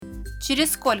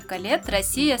Через сколько лет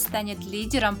Россия станет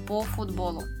лидером по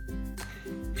футболу?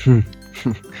 Хм,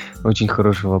 Очень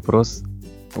хороший вопрос.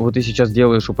 Вот ты сейчас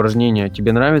делаешь упражнения.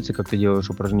 Тебе нравится, как ты делаешь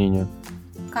упражнения?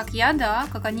 Как я, да,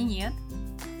 как они, нет.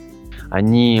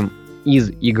 Они из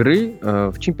игры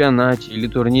в чемпионате или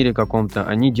турнире каком-то,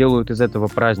 они делают из этого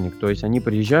праздник. То есть они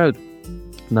приезжают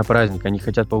на праздник, они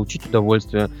хотят получить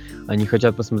удовольствие, они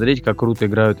хотят посмотреть, как круто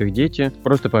играют их дети,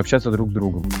 просто пообщаться друг с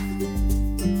другом.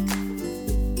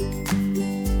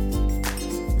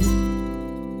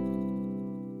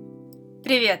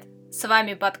 Привет! С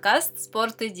вами подкаст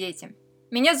 «Спорт и дети».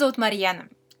 Меня зовут Марьяна,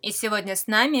 и сегодня с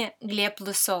нами Глеб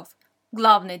Лысов,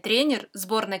 главный тренер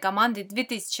сборной команды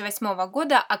 2008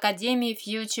 года Академии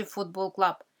Future Football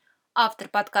Club, автор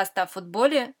подкаста о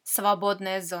футболе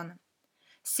 «Свободная зона».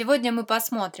 Сегодня мы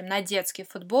посмотрим на детский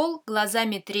футбол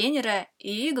глазами тренера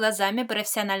и глазами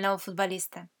профессионального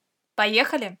футболиста.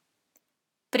 Поехали!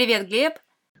 Привет, Глеб!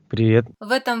 Привет.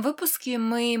 В этом выпуске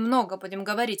мы много будем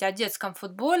говорить о детском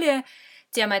футболе.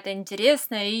 Тема эта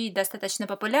интересная и достаточно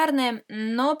популярная,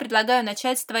 но предлагаю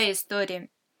начать с твоей истории.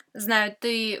 Знаю,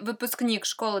 ты выпускник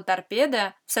школы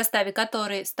 «Торпедо», в составе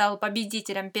которой стал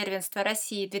победителем первенства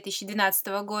России 2012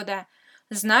 года.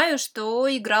 Знаю, что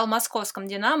играл в московском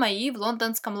 «Динамо» и в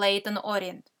лондонском «Лейтон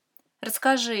Ориент».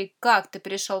 Расскажи, как ты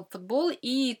пришел в футбол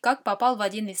и как попал в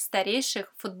один из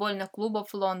старейших футбольных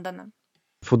клубов Лондона.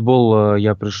 В футбол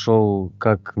я пришел,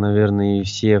 как, наверное, и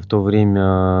все в то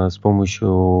время, с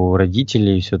помощью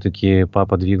родителей. Все-таки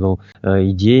папа двигал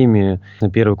идеями.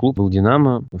 Первый клуб был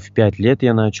 «Динамо». В 5 лет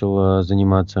я начал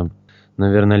заниматься.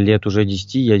 Наверное, лет уже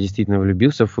 10 я действительно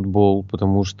влюбился в футбол,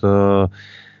 потому что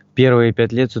первые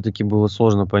 5 лет все-таки было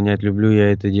сложно понять, люблю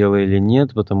я это дело или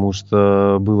нет, потому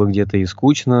что было где-то и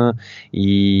скучно,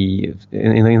 и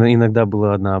иногда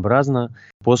было однообразно.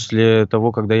 После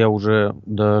того, когда я уже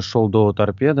дошел до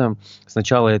 «Торпедо»,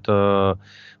 сначала это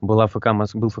был ФК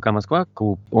Москва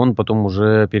клуб, он потом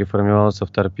уже переформировался в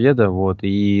 «Торпедо»,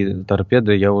 и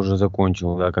 «Торпедо» я уже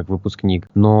закончил, да, как выпускник.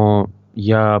 Но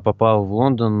я попал в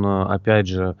Лондон, опять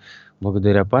же,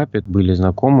 благодаря папе, были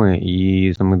знакомые,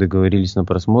 и мы договорились на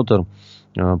просмотр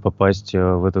попасть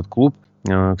в этот клуб.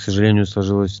 К сожалению,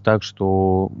 сложилось так,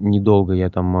 что недолго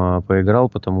я там поиграл,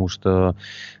 потому что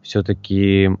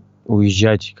все-таки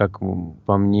уезжать, как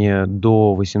по мне,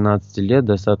 до 18 лет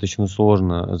достаточно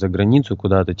сложно за границу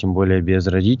куда-то, тем более без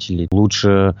родителей.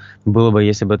 Лучше было бы,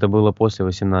 если бы это было после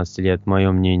 18 лет,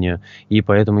 мое мнение. И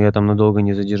поэтому я там надолго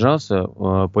не задержался,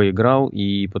 поиграл,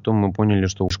 и потом мы поняли,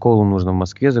 что школу нужно в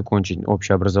Москве закончить,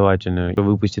 общеобразовательную,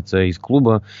 выпуститься из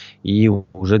клуба и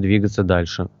уже двигаться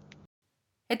дальше.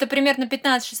 Это примерно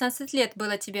 15-16 лет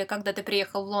было тебе, когда ты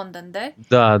приехал в Лондон, да?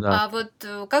 Да. А вот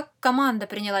как команда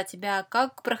приняла тебя,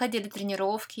 как проходили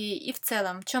тренировки и в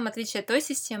целом, в чем отличие той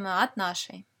системы от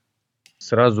нашей?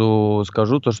 Сразу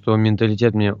скажу то, что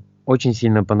менталитет мне очень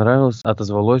сильно понравился,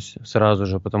 отозвалось сразу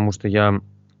же, потому что я,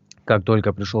 как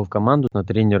только пришел в команду,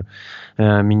 тренер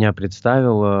меня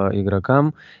представил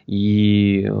игрокам,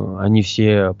 и они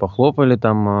все похлопали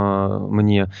там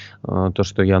мне, то,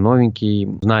 что я новенький,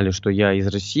 знали, что я из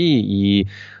России, и,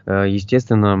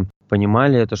 естественно,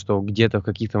 понимали это, что где-то в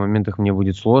каких-то моментах мне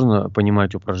будет сложно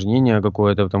понимать упражнение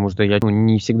какое-то, потому что я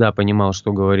не всегда понимал,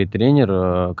 что говорит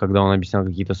тренер, когда он объяснял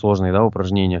какие-то сложные, да,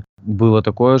 упражнения. Было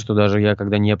такое, что даже я,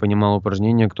 когда не понимал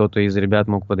упражнения, кто-то из ребят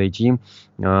мог подойти,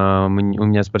 у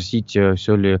меня спросить,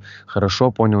 все ли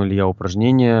хорошо, понял ли я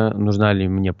упражнение, нужна ли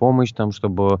мне помощь там,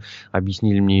 чтобы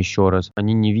объяснили мне еще раз.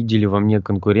 Они не видели во мне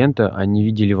конкурента, они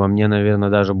видели во мне, наверное,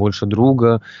 даже больше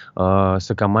друга,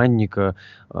 сокомандника.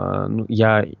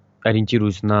 Я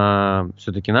ориентируюсь на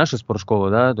все-таки наши спортшколы,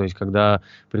 да, то есть когда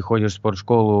приходишь в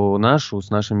спортшколу нашу,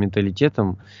 с нашим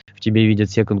менталитетом, в тебе видят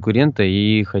все конкуренты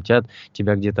и хотят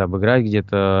тебя где-то обыграть,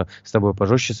 где-то с тобой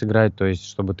пожестче сыграть, то есть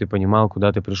чтобы ты понимал,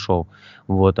 куда ты пришел.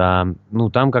 Там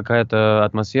какая-то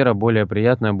атмосфера более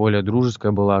приятная, более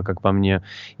дружеская была, как по мне,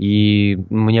 и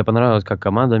мне понравилось, как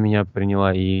команда меня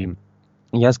приняла, и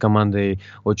я с командой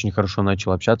очень хорошо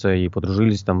начал общаться и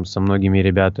подружились там со многими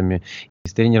ребятами. И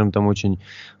с тренером там очень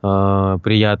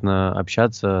приятно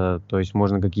общаться, то есть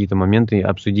можно какие-то моменты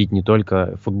обсудить не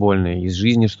только футбольные, из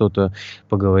жизни что-то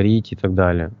поговорить и так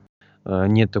далее.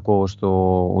 Нет такого,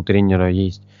 что у тренера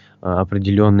есть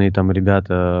определенные там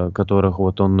ребята, которых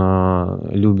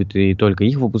он любит и только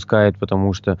их выпускает,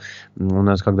 потому что у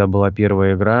нас, когда была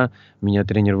первая игра, меня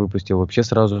тренер выпустил вообще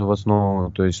сразу в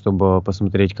основу, то есть чтобы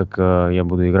посмотреть, как я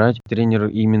буду играть. Тренер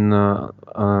именно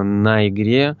на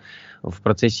игре в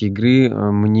процессе игры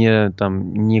мне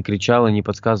там не кричал и не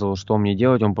подсказывал, что мне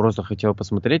делать, он просто хотел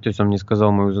посмотреть, то есть он мне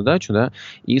сказал мою задачу, да,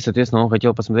 и, соответственно, он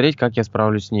хотел посмотреть, как я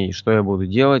справлюсь с ней, что я буду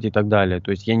делать и так далее.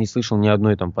 То есть я не слышал ни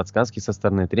одной там подсказки со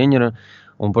стороны тренера,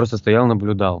 он просто стоял,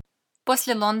 наблюдал.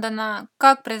 После Лондона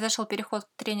как произошел переход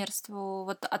к тренерству,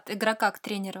 вот от игрока к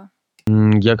тренеру?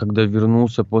 Я когда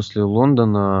вернулся после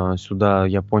Лондона сюда,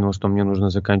 я понял, что мне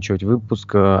нужно заканчивать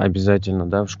выпуск обязательно,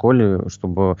 да, в школе,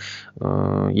 чтобы,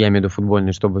 я имею в виду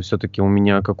футбольный, чтобы все-таки у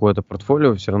меня какое-то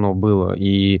портфолио все равно было.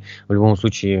 И в любом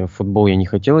случае футбол я не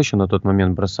хотел еще на тот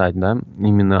момент бросать, да,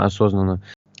 именно осознанно.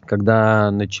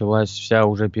 Когда началась вся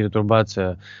уже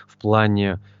перетурбация в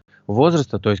плане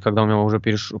возраста, то есть когда у меня уже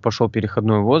пошел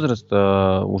переходной возраст,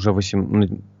 уже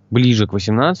ближе к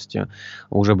 18,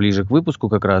 уже ближе к выпуску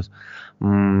как раз,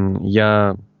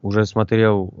 я уже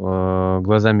смотрел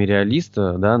глазами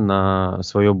реалиста, да, на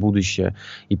свое будущее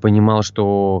и понимал,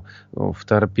 что в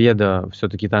торпедо,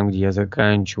 все-таки там, где я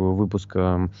заканчиваю выпуск,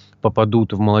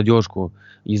 попадут в молодежку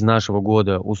из нашего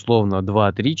года условно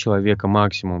 2-3 человека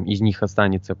максимум, из них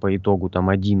останется по итогу там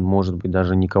один, может быть,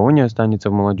 даже никого не останется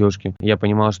в молодежке. Я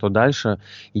понимал, что дальше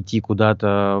идти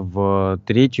куда-то в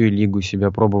третью лигу,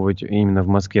 себя пробовать именно в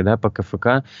Москве, да, по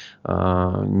КФК,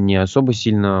 не особо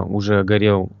сильно уже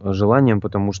горел желанием,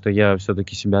 потому что я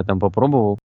все-таки себя там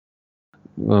попробовал.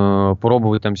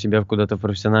 Пробовать там себя куда-то в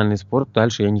профессиональный спорт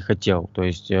дальше я не хотел. То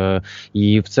есть,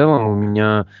 и в целом у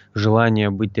меня желание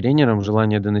быть тренером,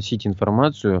 желание доносить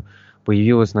информацию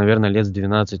появилось, наверное, лет с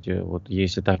 12, вот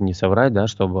если так не соврать, да,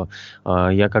 чтобы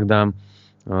я когда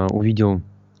увидел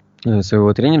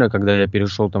своего тренера, когда я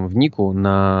перешел там в Нику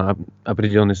на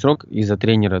определенный срок, из-за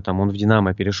тренера там он в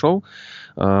Динамо перешел,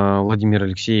 Владимир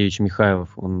Алексеевич Михайлов,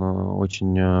 он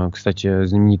очень, кстати,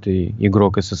 знаменитый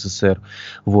игрок СССР,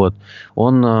 вот,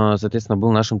 он, соответственно,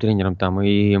 был нашим тренером там,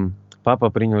 и папа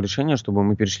принял решение, чтобы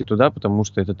мы перешли туда, потому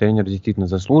что этот тренер действительно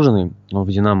заслуженный, он в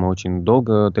Динамо очень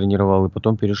долго тренировал и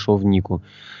потом перешел в Нику,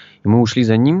 и мы ушли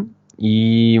за ним.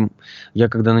 И я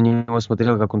когда на него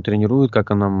смотрел, как он тренирует, как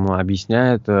он нам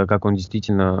объясняет, как он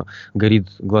действительно горит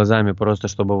глазами просто,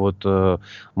 чтобы вот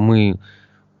мы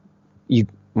и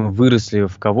выросли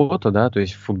в кого-то, да, то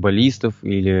есть в футболистов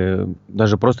или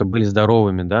даже просто были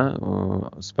здоровыми, да,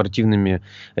 спортивными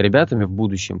ребятами в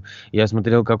будущем. Я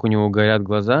смотрел, как у него горят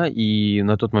глаза, и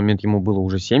на тот момент ему было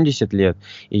уже 70 лет,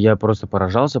 и я просто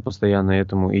поражался постоянно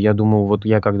этому, и я думал, вот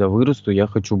я когда вырасту, я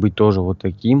хочу быть тоже вот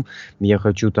таким, я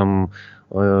хочу там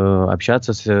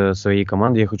общаться с своей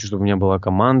командой, я хочу, чтобы у меня была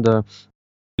команда.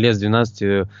 Лет с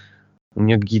 12 у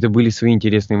меня какие-то были свои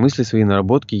интересные мысли, свои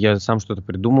наработки. Я сам что-то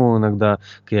придумывал иногда,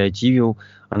 креативил,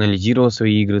 анализировал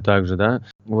свои игры также, да.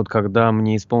 Вот когда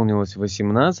мне исполнилось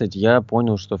 18, я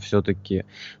понял, что все-таки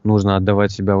нужно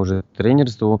отдавать себя уже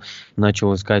тренерству.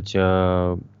 Начал искать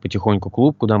потихоньку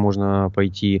клуб, куда можно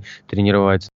пойти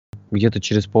тренировать. Где-то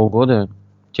через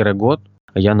полгода-год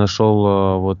я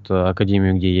нашел вот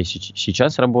академию, где я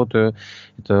сейчас работаю,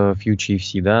 это Future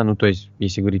FC, да, ну то есть,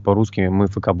 если говорить по-русски, мы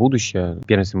ФК «Будущее», в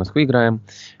первенстве Москвы играем,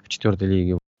 в 4-й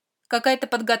лиге. Какая-то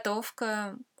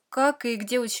подготовка? Как и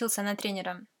где учился на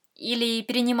тренера? Или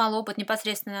перенимал опыт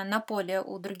непосредственно на поле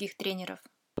у других тренеров?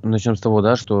 Начнем с того,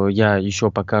 да, что я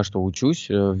еще пока что учусь,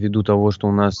 ввиду того, что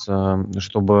у нас,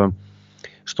 чтобы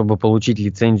получить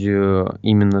лицензию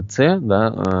именно С,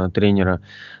 да, тренера,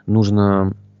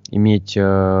 нужно иметь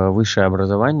высшее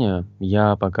образование.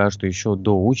 Я пока что еще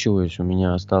доучиваюсь, у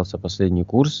меня остался последний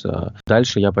курс.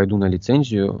 Дальше я пойду на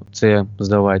лицензию С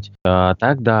сдавать. А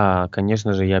так, да,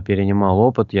 конечно же, я перенимал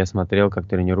опыт, я смотрел, как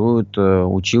тренируют,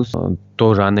 учился,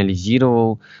 тоже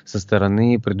анализировал со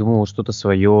стороны, придумывал что-то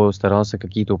свое, старался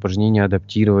какие-то упражнения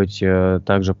адаптировать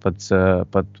также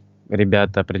под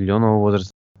ребят определенного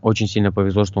возраста. Очень сильно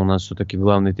повезло, что у нас все-таки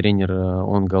главный тренер,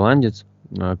 он голландец,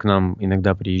 к нам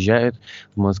иногда приезжает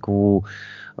в Москву,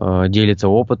 делится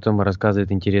опытом,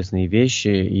 рассказывает интересные вещи,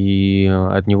 и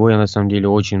от него я на самом деле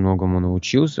очень многому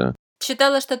научился.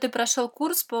 Читала, что ты прошел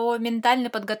курс по ментальной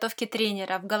подготовке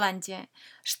тренера в Голландии.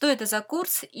 Что это за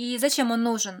курс и зачем он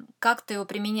нужен? Как ты его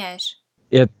применяешь?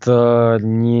 Это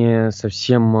не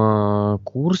совсем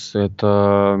курс,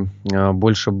 это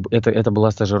больше это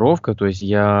была стажировка, то есть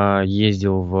я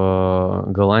ездил в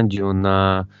Голландию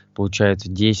на, получается,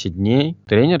 10 дней.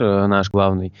 Тренер наш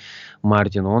главный,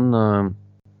 Мартин, он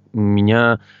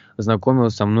меня знакомил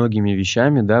со многими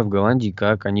вещами, да, в Голландии,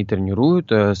 как они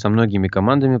тренируют, со многими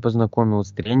командами познакомил,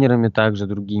 с тренерами также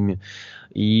другими.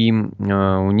 И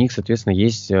у них, соответственно,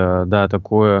 есть, да,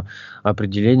 такое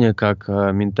определение, как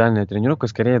ментальная тренировка,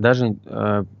 скорее даже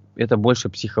это больше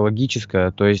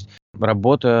психологическая, то есть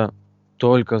работа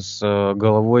только с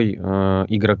головой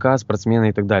игрока, спортсмена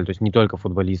и так далее. То есть не только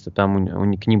футболисты. Там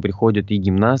к ним приходят и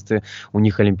гимнасты, у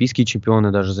них олимпийские чемпионы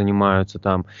даже занимаются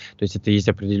там. То есть это есть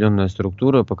определенная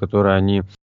структура, по которой они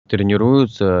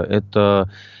тренируются. Это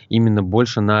именно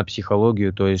больше на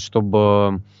психологию. То есть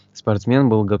чтобы спортсмен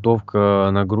был готов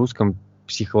к нагрузкам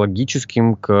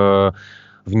психологическим, к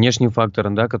внешним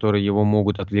факторам, да, которые его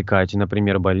могут отвлекать. И,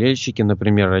 например, болельщики,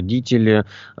 например, родители.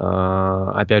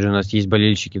 Опять же, у нас есть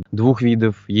болельщики двух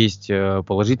видов. Есть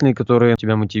положительные, которые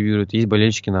тебя мотивируют. Есть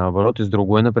болельщики, наоборот, из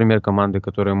другой, например, команды,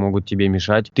 которые могут тебе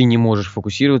мешать. Ты не можешь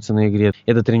фокусироваться на игре.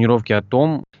 Это тренировки о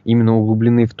том, именно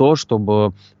углублены в то,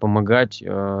 чтобы помогать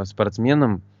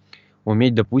спортсменам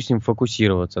уметь, допустим,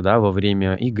 фокусироваться, да, во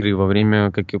время игры, во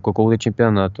время какого-то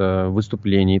чемпионата,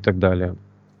 выступлений и так далее.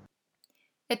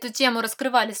 Эту тему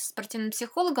раскрывали со спортивным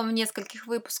психологом в нескольких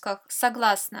выпусках.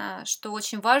 Согласна, что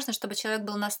очень важно, чтобы человек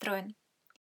был настроен.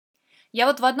 Я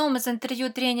вот в одном из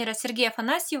интервью тренера Сергея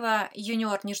Афанасьева,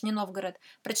 юниор Нижний Новгород,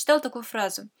 прочитал такую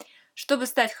фразу. Чтобы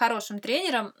стать хорошим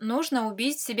тренером, нужно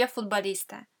убить в себе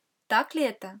футболиста. Так ли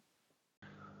это?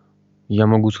 Я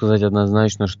могу сказать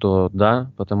однозначно, что да,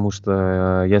 потому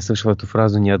что я слышал эту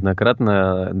фразу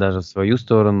неоднократно, даже в свою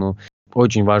сторону.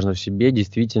 Очень важно в себе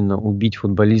действительно убить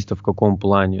футболиста в каком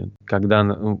плане. Когда,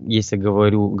 если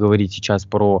говорить сейчас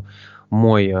про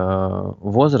мой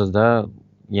возраст, да,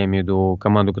 я имею в виду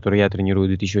команду, которую я тренирую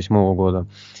 2008 года,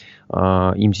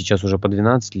 им сейчас уже по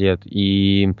 12 лет,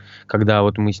 и когда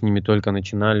вот мы с ними только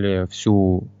начинали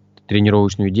всю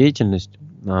тренировочную деятельность,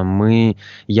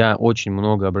 я очень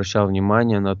много обращал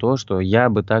внимания на то, что я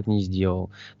бы так не сделал.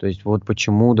 То есть вот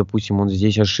почему, допустим, он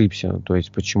здесь ошибся, то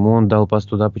есть почему он дал пас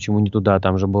туда, почему не туда,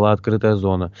 там же была открытая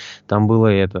зона, там было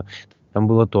это, там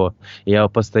было то. Я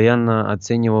постоянно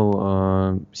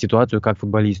оценивал ситуацию как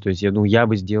футболист, то есть я думаю, я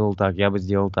бы сделал так, я бы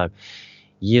сделал так.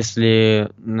 Если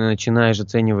начинаешь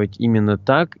оценивать именно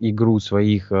так игру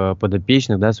своих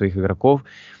подопечных, да, своих игроков,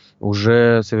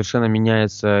 уже совершенно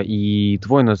меняется и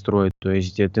твой настрой. То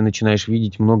есть ты начинаешь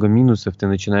видеть много минусов, ты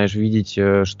начинаешь видеть,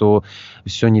 что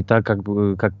все не так,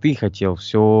 как ты хотел,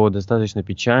 все достаточно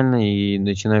печально, и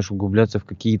начинаешь углубляться в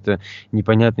какие-то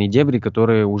непонятные дебри,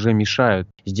 которые уже мешают.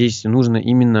 Здесь нужно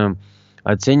именно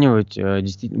оценивать,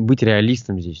 быть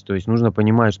реалистом здесь. То есть нужно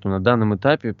понимать, что на данном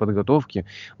этапе подготовки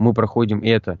мы проходим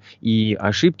это. И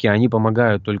ошибки, они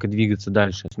помогают только двигаться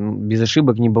дальше. Без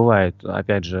ошибок не бывает,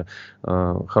 опять же,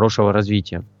 хорошего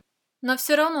развития. Но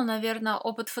все равно, наверное,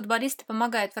 опыт футболиста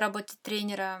помогает в работе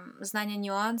тренера, знание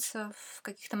нюансов,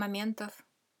 каких-то моментов.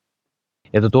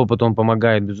 Этот опыт, он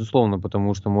помогает, безусловно,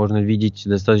 потому что можно видеть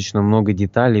достаточно много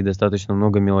деталей, достаточно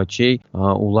много мелочей,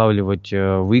 улавливать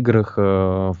в играх,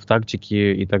 в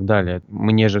тактике и так далее.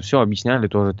 Мне же все объясняли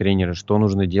тоже тренеры, что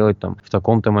нужно делать там в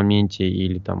таком-то моменте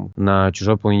или там на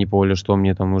чужой половине поля, что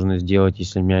мне там нужно сделать,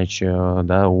 если мяч,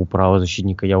 да, у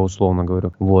правозащитника, я условно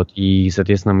говорю. Вот. И,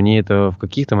 соответственно, мне это в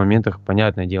каких-то моментах,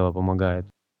 понятное дело, помогает.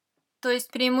 То есть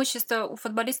преимущества у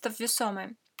футболистов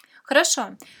весомые.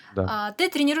 Хорошо. Да. Ты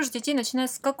тренируешь детей, начиная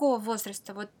с какого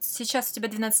возраста? Вот сейчас у тебя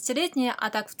 12-летние, а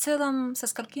так в целом со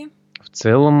скольки? В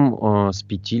целом, с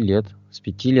 5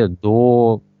 лет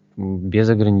до без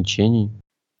ограничений.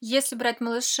 Если брать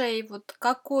малышей, вот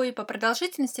какой по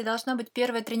продолжительности должна быть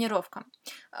первая тренировка?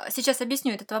 Сейчас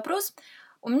объясню этот вопрос.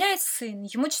 У меня есть сын,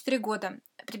 ему 4 года.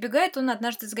 Прибегает он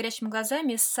однажды с горящими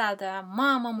глазами из сада.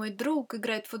 «Мама, мой друг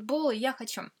играет в футбол, и я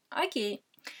хочу». Окей.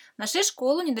 Нашли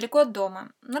школу недалеко от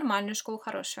дома. Нормальную школу,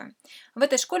 хорошую. В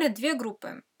этой школе две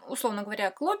группы. Условно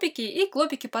говоря, клопики и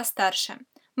клопики постарше.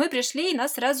 Мы пришли и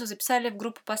нас сразу записали в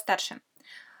группу постарше.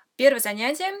 Первое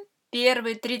занятие.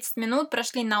 Первые 30 минут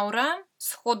прошли на ура.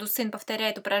 Сходу сын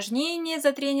повторяет упражнения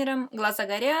за тренером. Глаза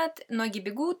горят, ноги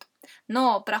бегут.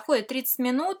 Но проходит 30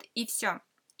 минут и все.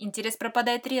 Интерес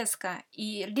пропадает резко.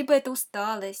 И либо это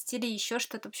усталость, или еще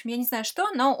что-то. В общем, я не знаю что,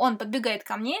 но он подбегает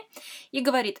ко мне и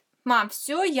говорит: «Мам,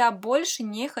 все, я больше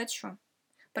не хочу».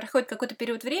 Проходит какой-то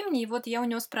период времени, и вот я у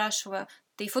него спрашиваю: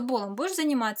 «Ты футболом будешь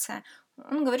заниматься?»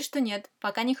 Он говорит, что нет,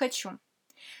 пока не хочу.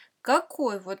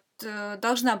 Какой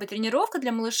должна быть тренировка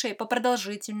для малышей по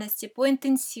продолжительности, по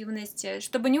интенсивности,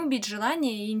 чтобы не убить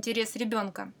желание и интерес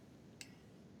ребенка?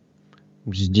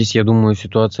 Здесь, я думаю,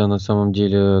 ситуация на самом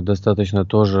деле достаточно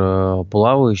тоже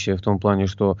плавающая, в том плане,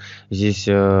 что здесь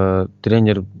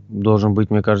тренер должен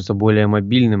быть, мне кажется, более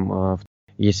мобильным.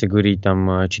 Если говорить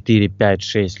там 4, 5,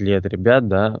 6 лет ребят,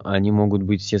 да, они могут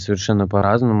быть все совершенно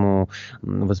по-разному,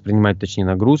 воспринимать, точнее,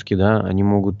 нагрузки, да, они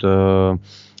могут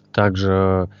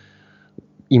также,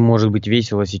 им может быть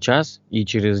весело сейчас, и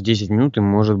через 10 минут им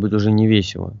может быть уже не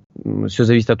весело. Все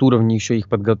зависит от уровня еще их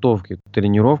подготовки.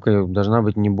 Тренировка должна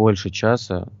быть не больше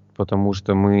часа, потому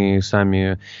что мы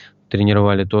сами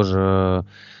тренировали тоже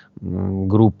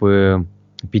группы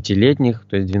пятилетних,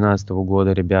 то есть 12-го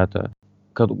года ребята,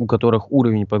 у которых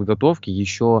уровень подготовки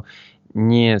еще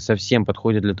не совсем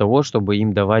подходит для того, чтобы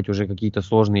им давать уже какие-то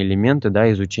сложные элементы, да,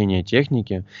 изучения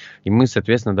техники. И мы,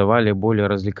 соответственно, давали более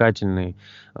развлекательный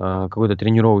какой-то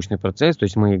тренировочный процесс. То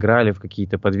есть мы играли в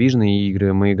какие-то подвижные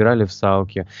игры, мы играли в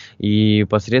салки. И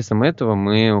посредством этого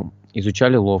мы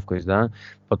изучали ловкость, да.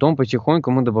 Потом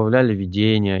потихоньку мы добавляли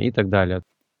ведение и так далее.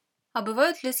 А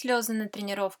бывают ли слезы на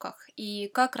тренировках? И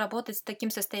как работать с таким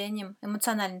состоянием,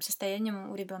 эмоциональным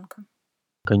состоянием у ребенка?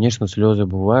 Конечно, слезы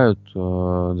бывают,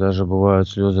 даже бывают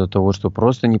слезы от того, что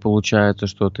просто не получается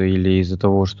что-то, или из-за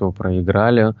того, что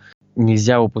проиграли.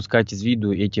 Нельзя упускать из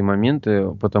виду эти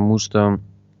моменты, потому что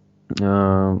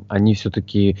они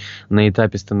все-таки на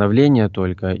этапе становления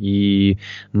только, и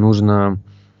нужно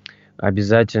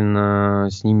обязательно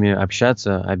с ними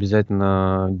общаться,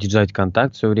 обязательно держать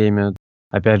контакт все время.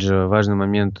 Опять же, важный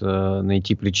момент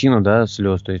найти причину, да,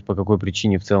 слез, то есть по какой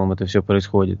причине в целом это все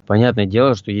происходит. Понятное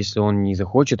дело, что если он не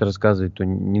захочет рассказывать, то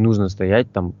не нужно стоять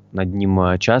там над ним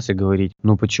час и говорить,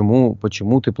 ну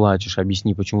почему ты плачешь,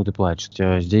 объясни, почему ты плачешь.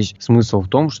 Здесь смысл в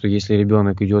том, что если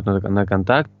ребенок идет на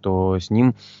контакт, то с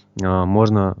ним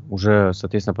можно уже,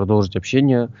 соответственно, продолжить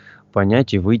общение,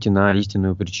 понять и выйти на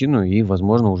истинную причину и,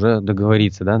 возможно, уже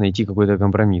договориться, да, найти какой-то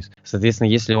компромисс. Соответственно,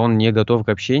 если он не готов к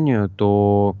общению,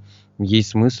 то есть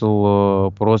смысл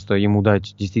просто ему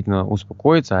дать действительно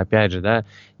успокоиться. Опять же, да,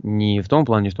 не в том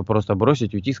плане, что просто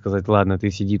бросить, уйти, сказать, ладно, ты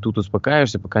сиди тут,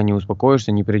 успокаиваешься, пока не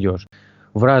успокоишься, не придешь.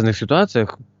 В разных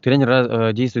ситуациях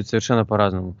тренер действует совершенно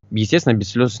по-разному. Естественно, без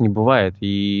слез не бывает.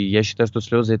 И я считаю, что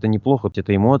слезы это неплохо.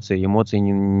 Это эмоции. Эмоции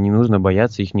не нужно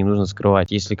бояться, их не нужно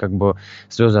скрывать. Если как бы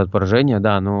слезы от поражения,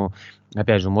 да, но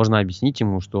опять же, можно объяснить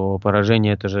ему, что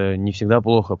поражение это же не всегда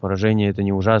плохо, поражение это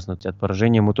не ужасно. От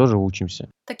поражения мы тоже учимся.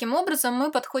 Таким образом,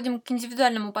 мы подходим к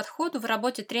индивидуальному подходу в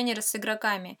работе тренера с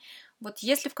игроками. Вот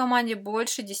если в команде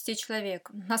больше 10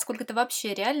 человек, насколько это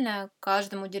вообще реально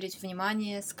каждому уделить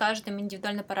внимание, с каждым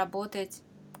индивидуально поработать?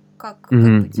 Как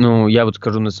быть? Ну, я вот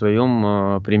скажу на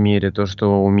своем примере, то,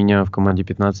 что у меня в команде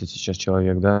 15 сейчас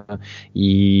человек, да,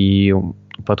 и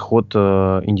подход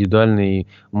индивидуальный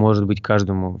может быть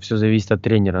каждому. Все зависит от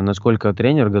тренера, насколько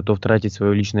тренер готов тратить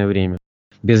свое личное время.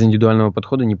 Без индивидуального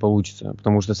подхода не получится,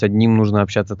 потому что с одним нужно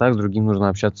общаться так, с другим нужно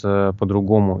общаться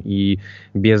по-другому. И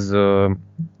без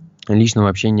личного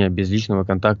общения, без личного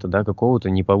контакта, да, какого-то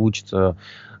не получится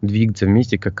двигаться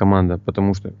вместе как команда,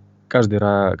 потому что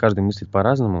каждый мыслит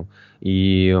по-разному,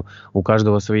 и у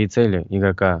каждого свои цели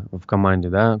игрока в команде,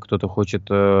 да, кто-то хочет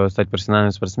стать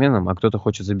профессиональным спортсменом, а кто-то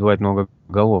хочет забивать много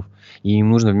голов, и им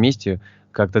нужно вместе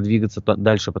как-то двигаться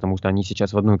дальше, потому что они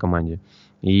сейчас в одной команде,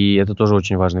 и это тоже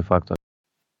очень важный фактор.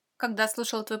 Когда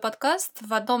слушала твой подкаст,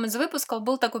 в одном из выпусков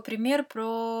был такой пример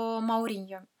про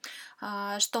Мауриньо,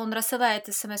 что он рассылает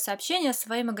смс-сообщения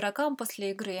своим игрокам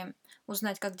после игры,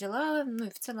 узнать, как дела, ну и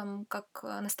в целом, как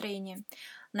настроение.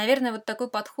 Наверное, вот такой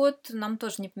подход нам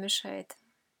тоже не помешает.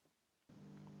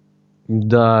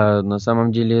 Да, на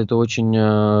самом деле это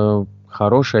очень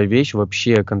хорошая вещь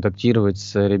вообще контактировать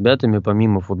с ребятами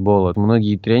помимо футбола.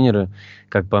 Многие тренеры,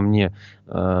 как по мне,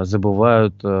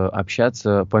 забывают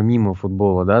общаться помимо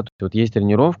футбола, да. То есть вот есть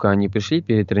тренировка, они пришли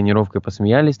перед тренировкой,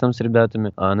 посмеялись там с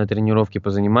ребятами, а на тренировке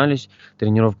позанимались,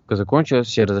 тренировка закончилась,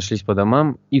 все разошлись по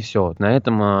домам, и все. На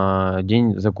этом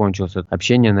день закончился,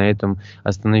 общение на этом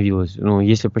остановилось. Ну,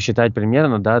 если посчитать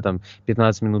примерно, да, там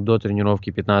 15 минут до тренировки,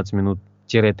 15 минут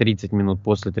 30 минут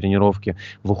после тренировки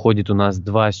выходит у нас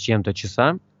 2 с чем-то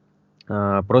часа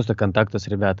просто контакта с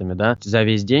ребятами, да, за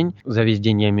весь день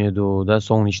я имею в виду, да,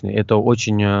 солнечный, это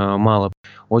очень мало.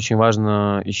 Очень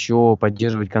важно еще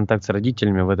поддерживать контакт с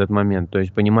родителями в этот момент, то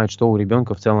есть понимать, что у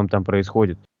ребенка в целом там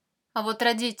происходит. А вот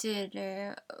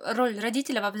роль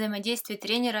родителя во взаимодействии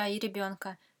тренера и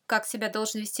ребенка. Как себя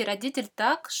должен вести родитель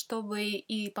так, чтобы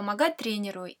и помогать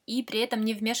тренеру, и при этом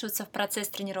не вмешиваться в процесс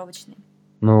тренировочный?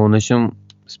 Ну, начнем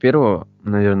с первого,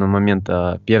 наверное,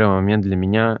 момента. Первый момент для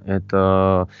меня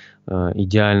это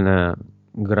идеальная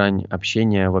грань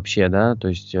общения вообще, да, то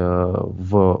есть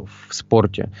в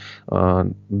спорте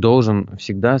должен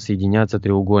всегда соединяться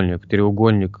треугольник.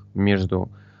 Треугольник между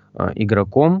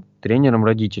игроком, тренером,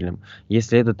 родителем.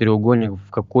 Если этот треугольник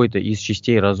в какой-то из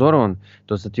частей разорван,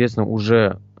 то, соответственно,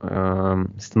 уже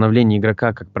становление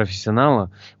игрока как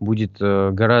профессионала будет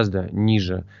гораздо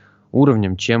ниже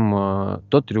уровнем, чем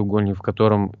тот треугольник, в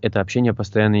котором это общение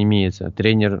постоянно имеется.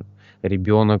 Тренер,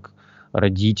 ребенок,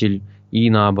 родитель и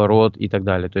наоборот и так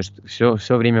далее. То есть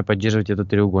все время поддерживать этот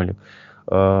треугольник.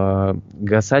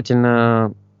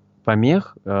 Касательно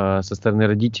помех со стороны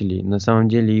родителей. На самом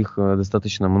деле их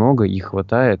достаточно много, их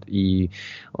хватает. И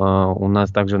у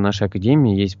нас также в нашей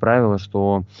академии есть правило,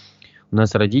 что у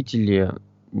нас родители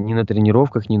ни на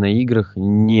тренировках, ни на играх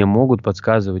не могут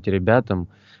подсказывать ребятам,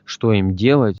 что им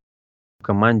делать. В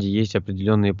команде есть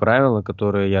определенные правила,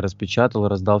 которые я распечатал,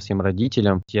 раздал всем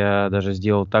родителям. Я даже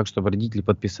сделал так, чтобы родители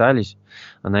подписались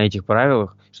на этих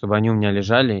правилах, чтобы они у меня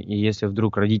лежали. И если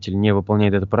вдруг родитель не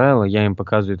выполняет это правило, я им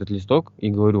показываю этот листок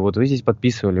и говорю: вот вы здесь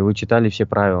подписывали, вы читали все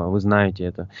правила, вы знаете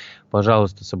это.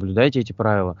 Пожалуйста, соблюдайте эти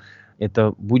правила.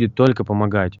 Это будет только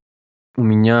помогать. У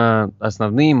меня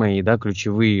основные мои, да,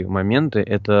 ключевые моменты —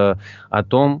 это о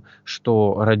том,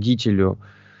 что родителю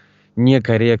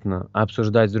некорректно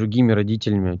обсуждать с другими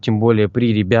родителями, тем более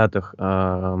при ребятах,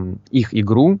 их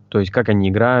игру, то есть как они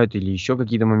играют или еще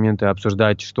какие-то моменты,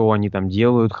 обсуждать, что они там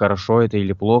делают, хорошо это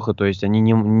или плохо, то есть они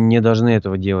не должны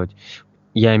этого делать.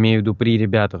 Я имею в виду при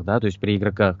ребятах, да, то есть при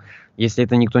игроках. Если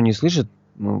это никто не слышит,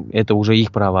 ну, это уже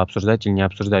их право обсуждать или не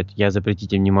обсуждать, я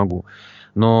запретить им не могу.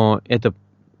 Но это,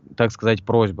 так сказать,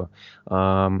 просьба.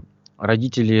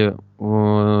 Родители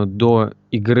до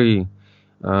игры,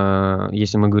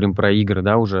 если мы говорим про игры,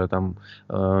 да, уже там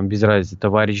без разницы,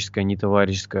 товарищеская, не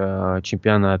товарищеская,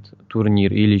 чемпионат,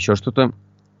 турнир или еще что-то,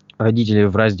 родители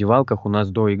в раздевалках у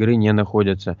нас до игры не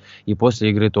находятся, и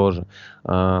после игры тоже,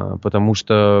 потому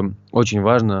что очень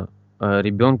важно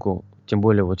ребенку, тем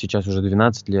более вот сейчас уже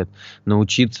 12 лет,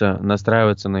 научиться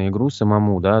настраиваться на игру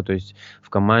самому, да, то есть в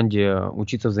команде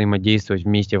учиться взаимодействовать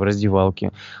вместе в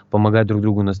раздевалке, помогать друг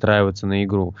другу настраиваться на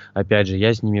игру. Опять же,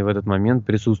 я с ними в этот момент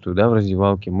присутствую, да, в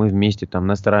раздевалке, мы вместе там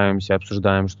настраиваемся,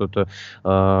 обсуждаем что-то,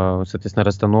 соответственно,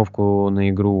 расстановку на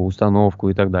игру, установку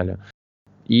и так далее.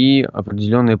 И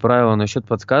определенные правила насчет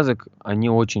подсказок, они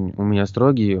очень у меня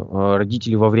строгие.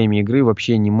 Родители во время игры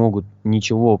вообще не могут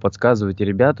ничего подсказывать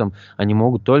ребятам, они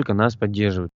могут только нас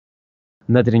поддерживать.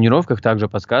 На тренировках также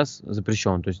подсказ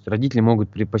запрещен. То есть родители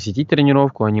могут посетить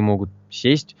тренировку, они могут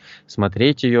сесть,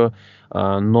 смотреть ее,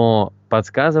 но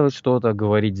подсказывать что-то,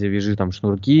 говорить: завяжи там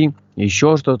шнурки,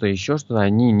 еще что-то,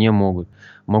 они не могут.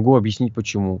 Могу объяснить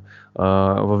почему.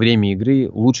 Во время игры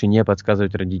лучше не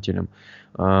подсказывать родителям.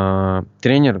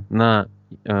 Тренер на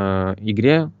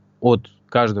игре от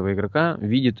каждого игрока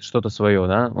видит что-то свое,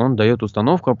 да? Он дает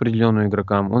установку определенную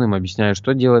игрокам, он им объясняет,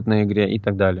 что делать на игре и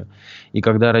так далее. И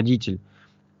когда родитель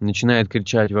начинает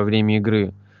кричать во время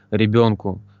игры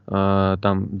ребенку,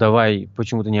 там: давай,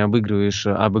 почему ты не обыгрываешь,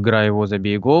 обыграй его,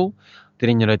 забей гол,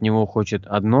 тренер от него хочет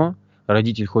одно,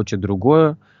 родитель хочет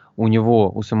другое,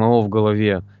 у самого в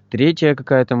голове третья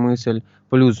какая-то мысль,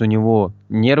 плюс у него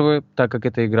нервы, так как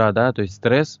это игра, да, то есть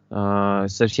стресс,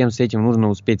 со всем с этим нужно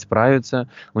успеть справиться,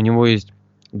 у него есть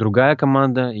другая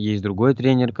команда, есть другой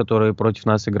тренер, которые против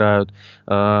нас играют,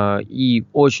 и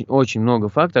очень-очень много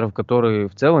факторов, которые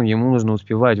в целом ему нужно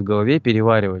успевать в голове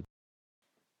переваривать.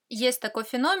 Есть такой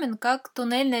феномен, как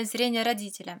туннельное зрение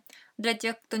родителя. Для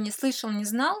тех, кто не слышал, не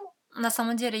знал, на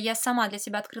самом деле я сама для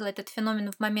себя открыла этот феномен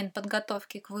в момент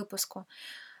подготовки к выпуску.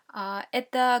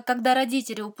 Это когда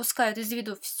родители упускают из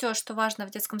виду все, что важно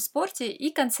в детском спорте,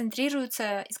 и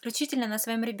концентрируются исключительно на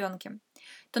своем ребенке.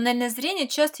 Туннельное зрение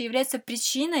часто является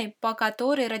причиной, по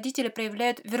которой родители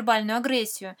проявляют вербальную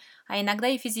агрессию, а иногда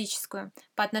и физическую,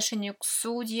 по отношению к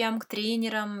судьям, к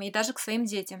тренерам и даже к своим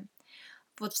детям.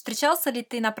 Вот встречался ли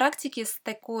ты на практике с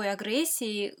такой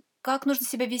агрессией? Как нужно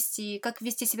себя вести? Как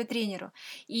вести себя тренеру?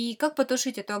 И как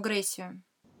потушить эту агрессию?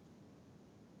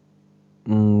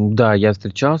 Да, я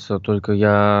встречался, только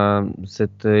я с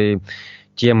этой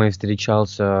темой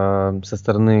встречался со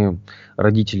стороны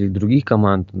родителей других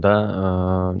команд,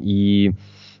 да, и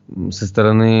со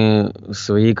стороны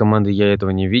своей команды я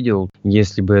этого не видел.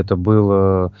 Если бы это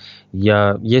было,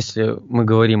 если мы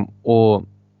говорим о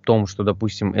том, что,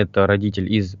 допустим, это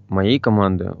родитель из моей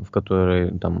команды, в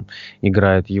которой там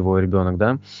играет его ребенок,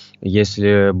 да,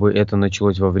 если бы это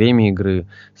началось во время игры,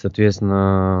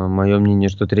 соответственно, мое мнение,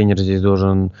 что тренер здесь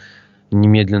должен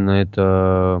немедленно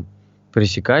это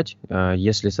пресекать.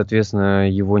 Если, соответственно,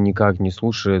 его никак не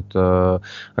слушает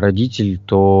родитель,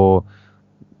 то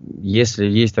если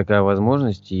есть такая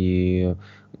возможность, и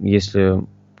если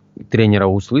тренера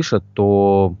услышат,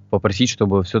 то попросить,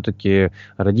 чтобы все-таки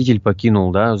родитель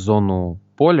покинул, да, зону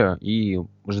поля и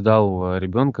ждал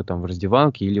ребенка там в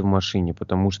раздевалке или в машине,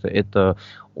 потому что это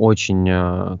очень,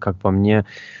 как по мне,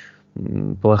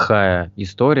 плохая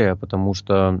история, потому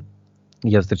что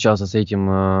я встречался с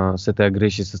этой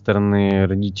агрессией со стороны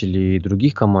родителей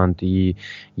других команд, и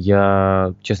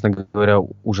я, честно говоря,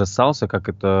 ужасался, как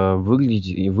это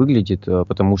выглядит,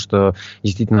 потому что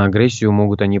действительно агрессию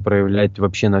могут они проявлять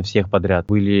вообще на всех подряд.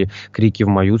 Были крики в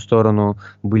мою сторону,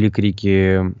 были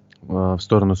крики в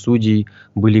сторону судей,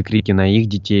 были крики на их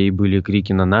детей, были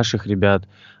крики на наших ребят.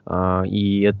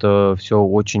 И это все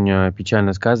очень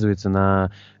печально сказывается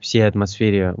на всей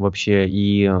атмосфере вообще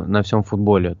и на всем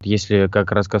футболе. Если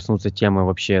как раз коснуться темы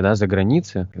вообще, да, за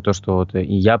границы, то, что вот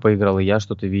и я поиграл, и я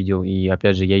что-то видел, и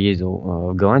опять же я ездил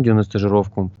в Голландию на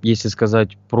стажировку. Если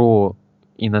сказать про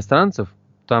иностранцев,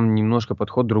 там немножко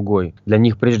подход другой. Для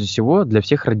них прежде всего, для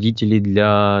всех родителей,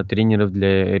 для тренеров,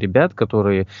 для ребят,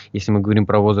 которые, если мы говорим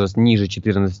про возраст ниже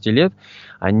 14 лет,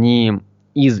 они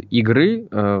из игры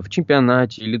в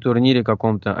чемпионате или турнире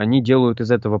каком-то, они делают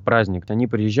из этого праздник. Они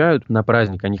приезжают на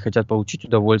праздник, они хотят получить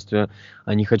удовольствие,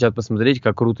 они хотят посмотреть,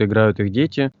 как круто играют их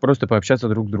дети, просто пообщаться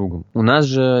друг с другом. У нас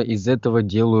же из этого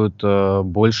делают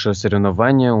больше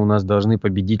соревнования, у нас должны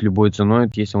победить любой ценой.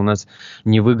 Если у нас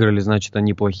не выиграли, значит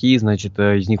они плохие, значит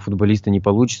из них футболисты не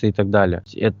получится и так далее.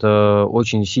 Это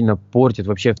очень сильно портит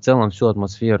вообще в целом всю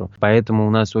атмосферу. Поэтому у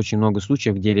нас очень много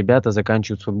случаев, где ребята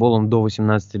заканчивают с футболом до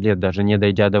 18 лет, даже не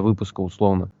дойдя до выпуска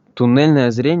условно.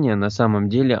 Туннельное зрение, на самом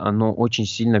деле, оно очень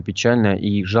сильно печальное,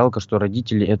 и жалко, что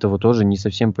родители этого тоже не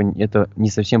совсем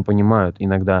понимают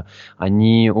иногда.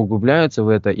 Они углубляются в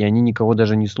это, и они никого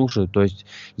даже не слушают. То есть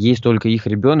только их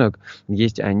ребенок,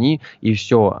 есть они, и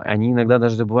все. Они иногда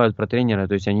даже забывают про тренера,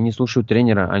 то есть они не слушают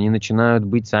тренера, они начинают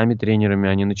быть сами тренерами,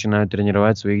 они начинают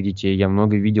тренировать своих детей. Я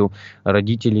много видел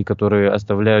родителей, которые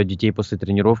оставляют детей после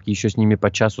тренировки, еще с ними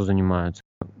по часу занимаются,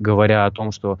 говоря о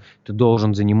том, что ты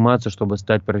должен заниматься, чтобы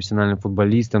стать профессиональным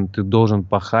футболистом, ты должен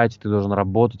пахать, ты должен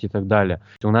работать и так далее.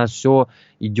 У нас все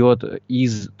идет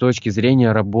из точки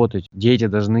зрения работать. Дети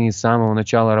должны с самого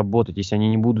начала работать. Если они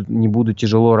не будут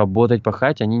тяжело работать,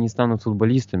 пахать, они не станут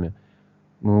футболистами.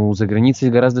 За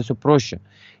границей гораздо все проще.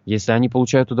 Если они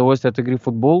получают удовольствие от игры в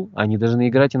футбол, они должны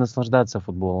играть и наслаждаться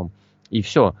футболом. И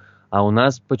все. А у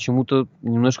нас почему-то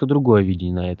немножко другое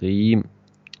видение на это. И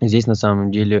здесь, на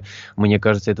самом деле, мне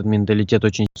кажется, этот менталитет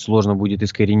очень сложно будет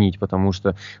искоренить, потому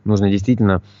что нужно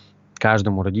действительно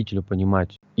каждому родителю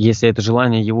понимать. Если это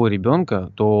желание его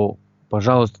ребенка, то,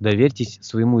 пожалуйста, доверьтесь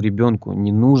своему ребенку.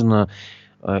 Не нужно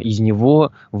из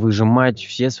него выжимать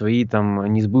все свои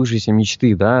там несбывшиеся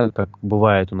мечты, да, как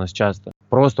бывает у нас часто.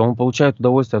 Просто он получает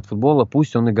удовольствие от футбола,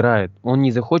 пусть он играет. Он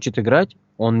не захочет играть,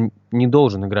 он не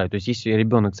должен играть. То есть, если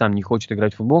ребенок сам не хочет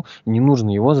играть в футбол, не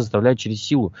нужно его заставлять через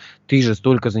силу. Ты же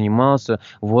столько занимался,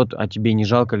 вот, а тебе не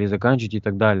жалко ли заканчивать и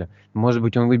так далее. Может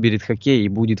быть, он выберет хоккей и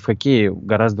будет в хоккее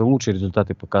гораздо лучшие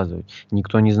результаты показывать.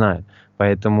 Никто не знает.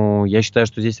 Поэтому я считаю,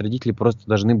 что здесь родители просто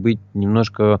должны быть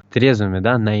немножко трезвыми,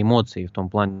 да, на эмоции, в том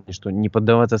плане, что не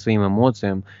поддаваться своим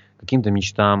эмоциям, каким-то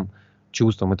мечтам,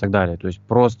 чувствам и так далее. То есть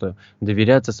просто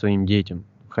доверяться своим детям.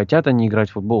 Хотят они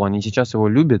играть в футбол, они сейчас его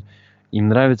любят, им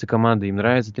нравится команда, им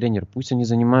нравится тренер. Пусть они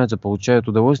занимаются, получают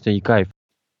удовольствие и кайф.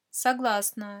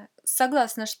 Согласна.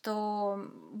 Согласна, что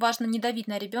важно не давить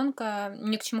на ребенка,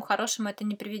 ни к чему хорошему это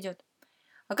не приведет.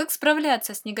 А как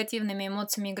справляться с негативными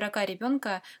эмоциями игрока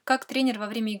ребенка? Как тренер во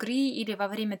время игры или во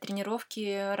время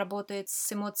тренировки работает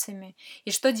с эмоциями?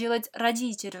 И что делать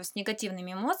родителю с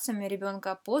негативными эмоциями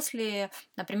ребенка после,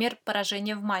 например,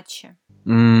 поражения в матче?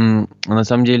 На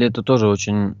самом деле это тоже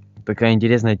очень такая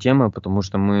интересная тема, потому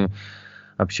что мы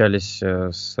общались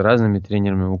с разными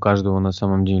тренерами, у каждого на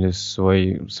самом деле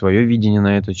свое видение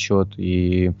на этот счет.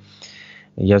 И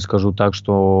я скажу так,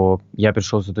 что я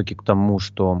пришел все-таки к тому,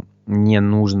 что не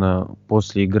нужно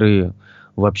после игры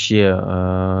вообще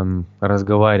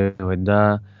разговаривать,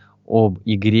 да, об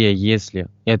игре, если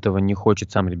этого не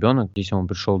хочет сам ребенок, если он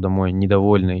пришел домой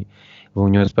недовольный, вы у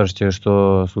него спрашиваете,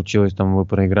 что случилось, там вы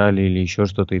проиграли или еще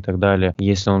что-то и так далее.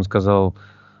 Если он сказал,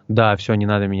 да, все, не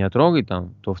надо меня трогать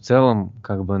там, то в целом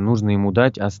как бы нужно ему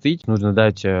дать остыть, нужно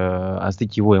дать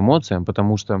остыть его эмоциям,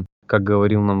 потому что, как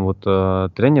говорил нам вот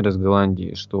тренер из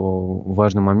Голландии, что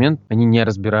важный момент, они не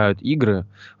разбирают игры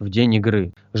в день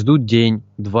игры. Ждут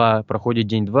день-два, проходит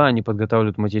день-два, они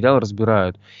подготавливают материал,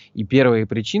 разбирают. И первые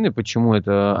причины, почему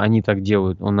это они так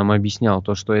делают, он нам объяснял,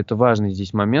 то, что это важный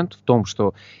здесь момент в том,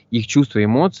 что их чувства и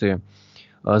эмоции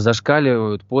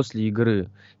зашкаливают после игры.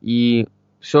 И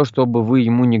все, что бы вы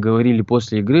ему не говорили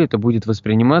после игры, это будет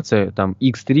восприниматься там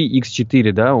x3,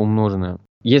 x4, да, умноженное.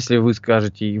 Если вы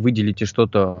скажете и выделите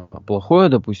что-то плохое,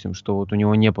 допустим, что вот у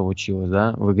него не получилось,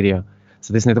 да, в игре,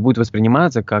 соответственно, это будет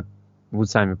восприниматься как, вы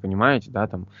сами понимаете, да,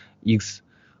 там,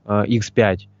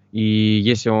 x5. И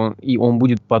если он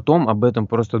будет потом об этом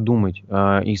просто думать,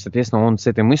 и, соответственно, он с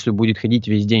этой мыслью будет ходить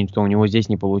весь день, что у него здесь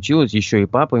не получилось, еще и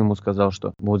папа ему сказал,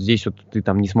 что вот здесь вот ты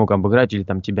там не смог обыграть, или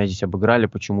там тебя здесь обыграли,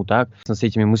 почему так? С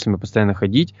этими мыслями постоянно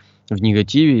ходить в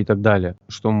негативе и так далее.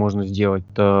 Что можно сделать?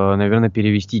 Это, наверное,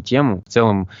 перевести тему, в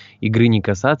целом игры не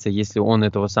касаться, если он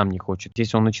этого сам не хочет.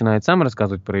 Если он начинает сам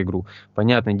рассказывать про игру,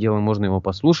 понятное дело, можно его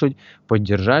послушать,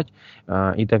 поддержать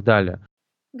и так далее.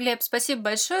 Глеб, спасибо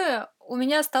большое. У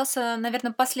меня остался,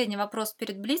 наверное, последний вопрос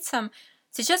перед Блицем.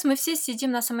 Сейчас мы все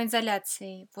сидим на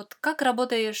самоизоляции. Вот как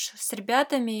работаешь с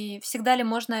ребятами? Всегда ли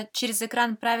можно через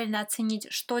экран правильно оценить,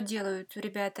 что делают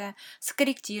ребята,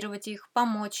 скорректировать их,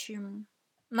 помочь им?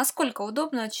 Насколько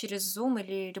удобно через Zoom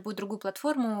или любую другую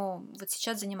платформу вот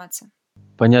сейчас заниматься?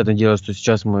 Понятное дело, что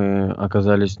сейчас мы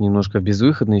оказались немножко в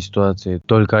безвыходной ситуации.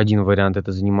 Только один вариант —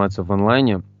 это заниматься в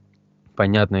онлайне.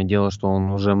 Понятное дело, что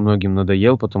он уже многим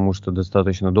надоел, потому что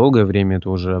достаточно долгое время это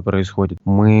уже происходит.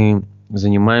 Мы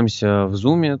занимаемся в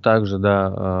Zoom также,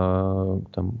 да,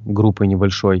 там, группой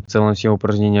небольшой. В целом все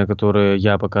упражнения, которые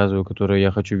я показываю, которые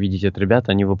я хочу видеть от ребят,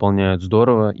 они выполняют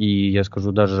здорово. И я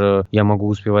скажу, даже я могу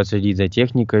успевать следить за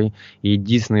техникой. И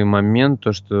единственный момент,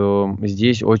 то, что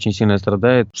здесь очень сильно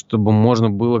страдает, чтобы можно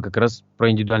было как раз про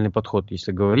индивидуальный подход,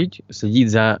 если говорить, следить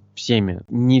за всеми.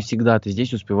 Не всегда ты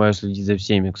здесь успеваешь следить за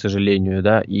всеми, к сожалению,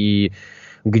 да, и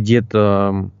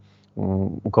где-то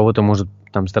у кого-то может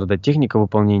там страдать техника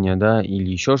выполнения, да, или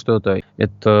еще что-то.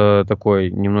 Это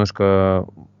такой немножко,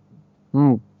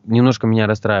 немножко меня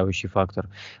расстраивающий фактор.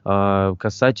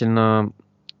 Касательно,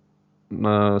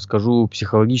 скажу,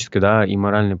 психологической, да, и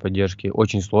моральной поддержки,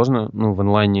 очень сложно. В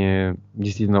онлайне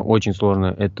действительно очень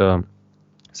сложно это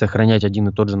сохранять один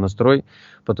и тот же настрой,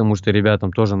 потому что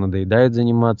ребятам тоже надоедает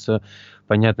заниматься.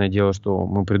 Понятное дело, что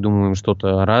мы придумываем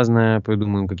что-то разное,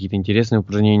 придумываем какие-то интересные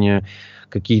упражнения,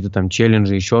 какие-то там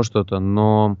челленджи, еще что-то,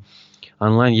 но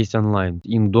онлайн есть онлайн.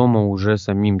 Им дома уже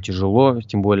самим тяжело,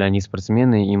 тем более они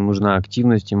спортсмены, им нужна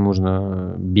активность, им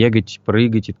нужно бегать,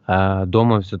 прыгать. А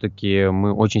дома все-таки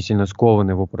мы очень сильно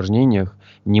скованы в упражнениях,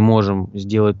 не можем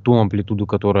сделать ту амплитуду,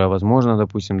 которая возможна,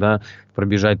 допустим, да,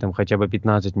 пробежать там хотя бы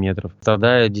 15 метров.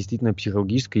 Страдает действительно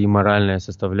психологическая и моральная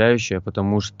составляющая,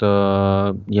 потому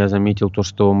что я заметил то,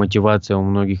 что мотивация у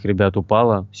многих ребят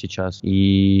упала сейчас, и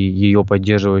ее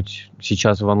поддерживать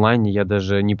сейчас в онлайне я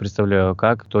даже не представляю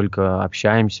как, только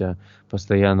общаемся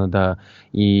постоянно, да,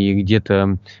 и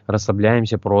где-то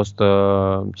расслабляемся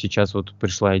просто. Сейчас вот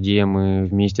пришла идея, мы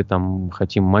вместе там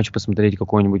хотим матч посмотреть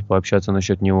какой-нибудь, пообщаться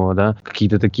насчет него, да,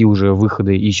 какие-то такие уже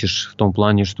выходы ищешь в том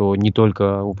плане, что не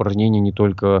только упражнения, не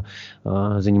только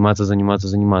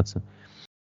заниматься.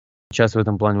 Сейчас в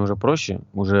этом плане уже проще,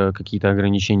 уже какие-то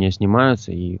ограничения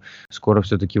снимаются, и скоро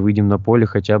все-таки выйдем на поле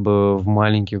хотя бы в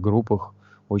маленьких группах.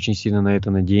 Очень сильно на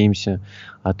это надеемся.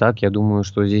 А так, я думаю,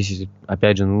 что здесь,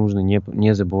 опять же, нужно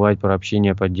не забывать про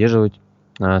общение, поддерживать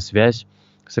связь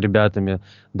с ребятами.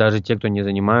 Даже те, кто не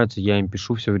занимаются, я им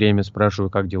пишу все время, спрашиваю,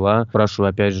 как дела, спрашиваю,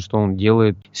 опять же, что он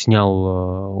делает.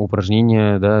 Снял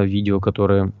упражнения, да, видео,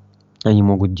 которые они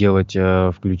могут делать,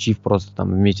 включив просто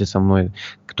там вместе со мной,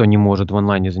 кто не может в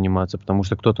онлайне заниматься, потому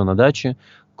что кто-то на даче,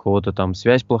 у кого-то там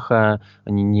связь плохая,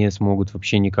 они не смогут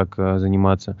вообще никак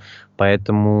заниматься.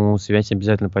 Поэтому связь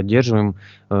обязательно поддерживаем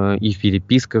и в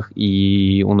переписках,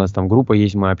 и у нас там группа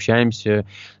есть, мы общаемся,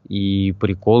 и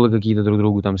приколы какие-то друг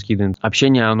другу там скидываем.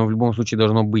 Общение, оно в любом случае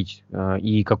должно быть,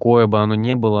 и какое бы оно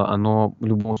ни было, оно в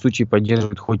любом случае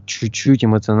поддерживает хоть чуть-чуть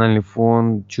эмоциональный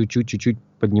фон, чуть-чуть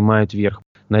поднимает вверх.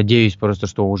 Надеюсь просто,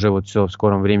 что уже вот все в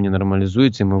скором времени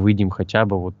нормализуется, и мы выйдем хотя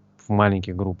бы вот в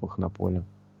маленьких группах на поле.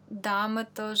 Да, мы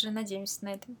тоже надеемся на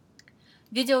это.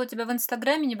 Видела у тебя в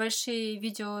Инстаграме небольшие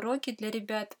видеоуроки для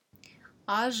ребят,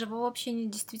 а живого общения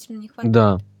действительно не хватает.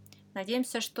 Да,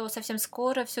 Надеемся, что совсем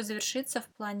скоро все завершится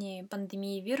в плане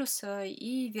пандемии вируса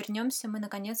и вернемся мы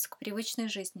наконец к привычной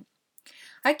жизни.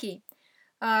 Окей.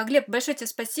 Глеб, большое тебе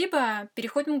спасибо.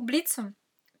 Переходим к блицу.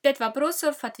 5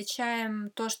 вопросов,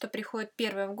 отвечаем то, что приходит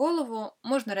первое в голову.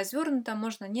 Можно развернуто,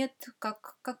 можно нет,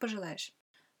 как пожелаешь.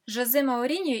 Жозе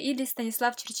Мауриньо или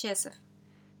Станислав Черчесов?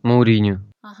 Мауриньо.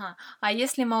 Ага. А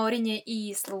если Мауриньо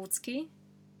и Слуцкий?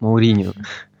 Мауриньо.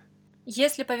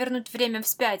 Если повернуть время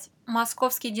вспять,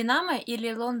 московский «Динамо»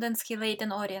 или лондонский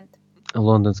Лейтон Ориент?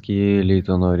 Лондонский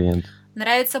Лейтон Ориент.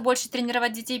 Нравится больше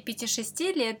тренировать детей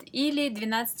 5-6 лет или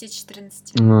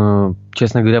 12-14?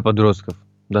 Честно говоря, подростков.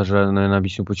 Даже, наверное,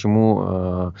 объясню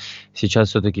почему. Сейчас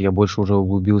все-таки я больше уже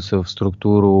углубился в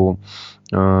структуру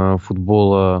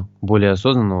футбола более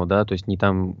осознанного, да, то есть не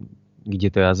там где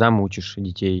ты азам учишь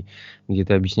детей, где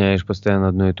ты объясняешь постоянно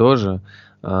одно и то же.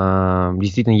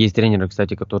 Действительно, есть тренеры,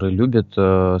 кстати, которые любят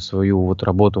свою вот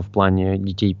работу в плане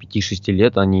детей 5-6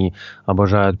 лет. Они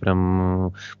обожают,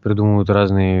 прям придумывают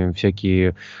разные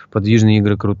всякие подвижные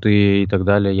игры крутые и так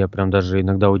далее. Я прям даже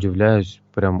иногда удивляюсь,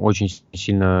 прям очень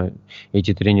сильно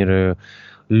эти тренеры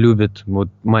любят вот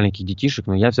маленьких детишек,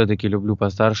 но я все-таки люблю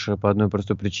постарше по одной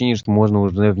простой причине, что можно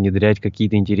уже внедрять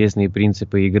какие-то интересные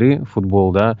принципы игры в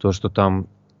футбол, да, то, что там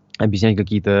объяснять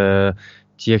какие-то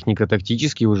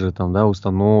технико-тактические уже там, да,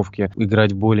 установки,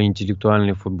 играть в более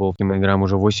интеллектуальный футбол. Мы играем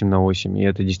уже 8 на 8, и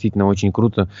это действительно очень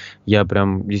круто. Я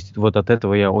прям, вот от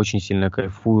этого я очень сильно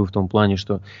кайфую в том плане,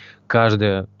 что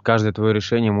каждое твое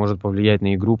решение может повлиять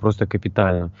на игру просто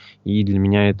капитально. И для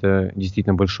меня это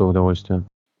действительно большое удовольствие.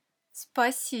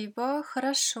 Спасибо,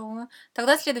 хорошо.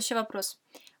 Тогда следующий вопрос.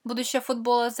 Будущее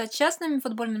футбола за частными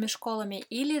футбольными школами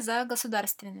или за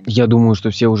государственными? Я думаю,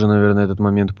 что все уже, наверное, этот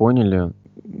момент поняли.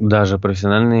 Даже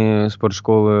профессиональные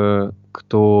спортшколы,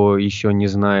 кто еще не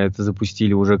знает,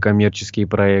 запустили уже коммерческие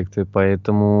проекты,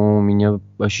 поэтому у меня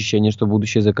ощущение, что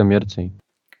будущее за коммерцией.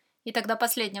 И тогда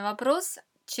последний вопрос.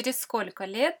 Через сколько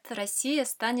лет Россия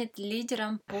станет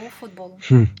лидером по футболу?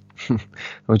 Хм,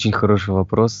 Очень хороший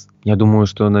вопрос. Я думаю,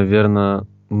 что, наверное,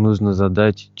 нужно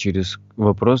задать через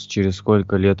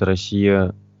сколько лет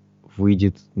Россия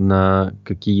выйдет на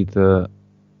какие-то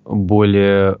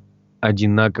более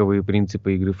одинаковые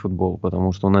принципы игры в футбол,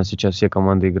 потому что у нас сейчас все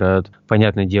команды играют,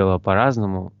 понятное дело,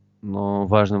 по-разному, но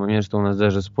важный момент, что у нас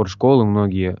даже спортшколы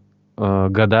многие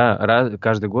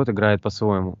каждый год играет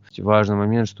по-своему. Важный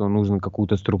момент, что нужно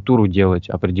какую-то структуру делать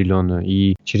определенную,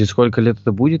 и через сколько лет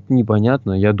это будет,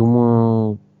 непонятно. Я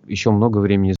думаю, еще много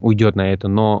времени уйдет на это,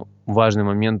 но важный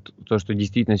момент, то, что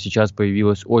действительно сейчас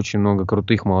появилось очень много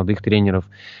крутых молодых тренеров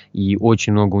и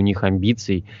очень много у них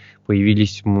амбиций.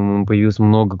 Появилось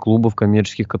много клубов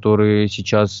коммерческих, которые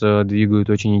сейчас двигают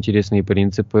очень интересные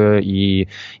принципы и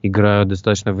играют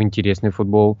достаточно в интересный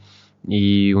футбол.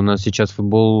 И у нас сейчас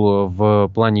футбол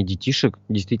в плане детишек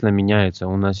действительно меняется.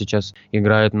 У нас сейчас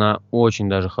играют на очень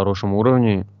даже хорошем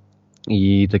уровне.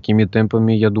 И такими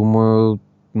темпами, я думаю,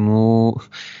 ну,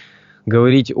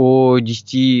 говорить о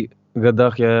 10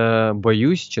 годах я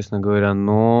боюсь, честно говоря,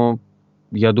 но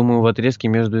я думаю, в отрезке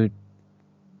между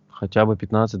хотя бы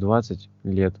 15-20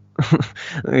 лет.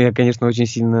 Я, конечно, очень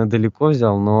сильно далеко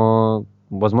взял, но,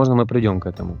 возможно, мы придем к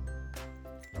этому.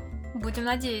 Будем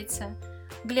надеяться.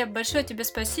 Глеб, большое тебе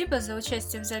спасибо за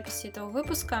участие в записи этого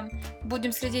выпуска.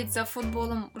 Будем следить за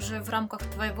футболом уже в рамках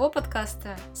твоего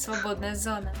подкаста «Свободная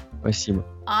зона». Спасибо.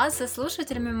 А со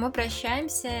слушателями мы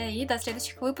прощаемся и до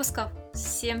следующих выпусков.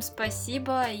 Всем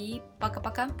спасибо и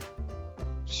пока-пока.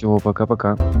 Всего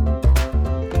пока-пока.